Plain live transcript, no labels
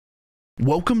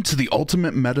Welcome to the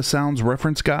Ultimate MetaSounds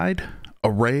Reference Guide,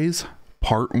 Arrays,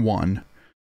 Part 1.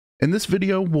 In this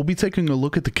video, we'll be taking a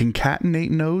look at the concatenate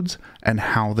nodes and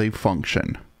how they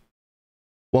function.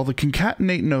 While the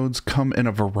concatenate nodes come in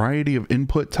a variety of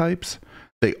input types,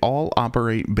 they all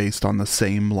operate based on the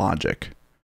same logic.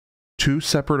 Two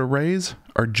separate arrays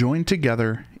are joined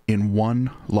together in one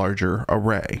larger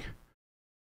array.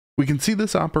 We can see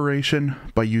this operation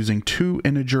by using two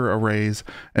integer arrays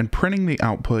and printing the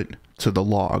output to the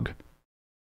log.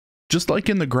 Just like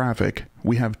in the graphic,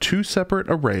 we have two separate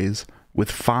arrays with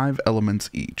 5 elements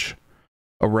each.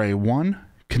 Array 1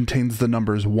 contains the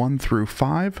numbers 1 through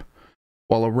 5,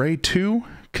 while array 2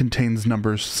 contains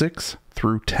numbers 6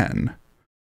 through 10.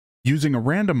 Using a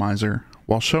randomizer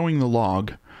while showing the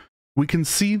log, we can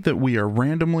see that we are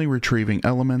randomly retrieving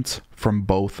elements from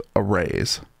both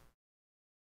arrays.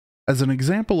 As an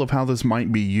example of how this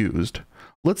might be used,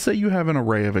 let's say you have an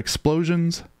array of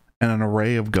explosions and an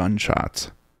array of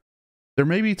gunshots. There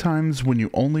may be times when you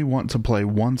only want to play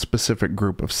one specific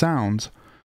group of sounds,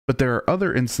 but there are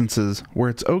other instances where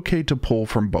it's okay to pull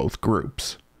from both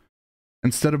groups.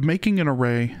 Instead of making an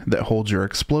array that holds your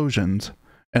explosions,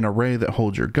 an array that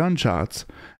holds your gunshots,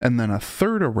 and then a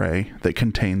third array that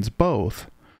contains both,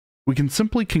 we can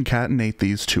simply concatenate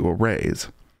these two arrays.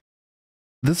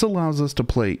 This allows us to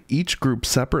play each group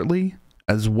separately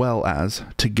as well as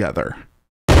together.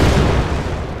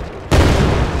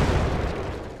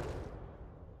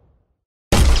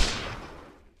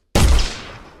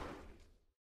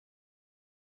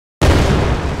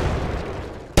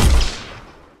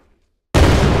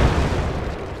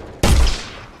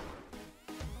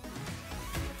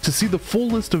 To see the full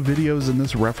list of videos in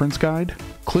this reference guide,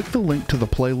 click the link to the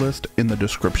playlist in the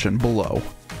description below.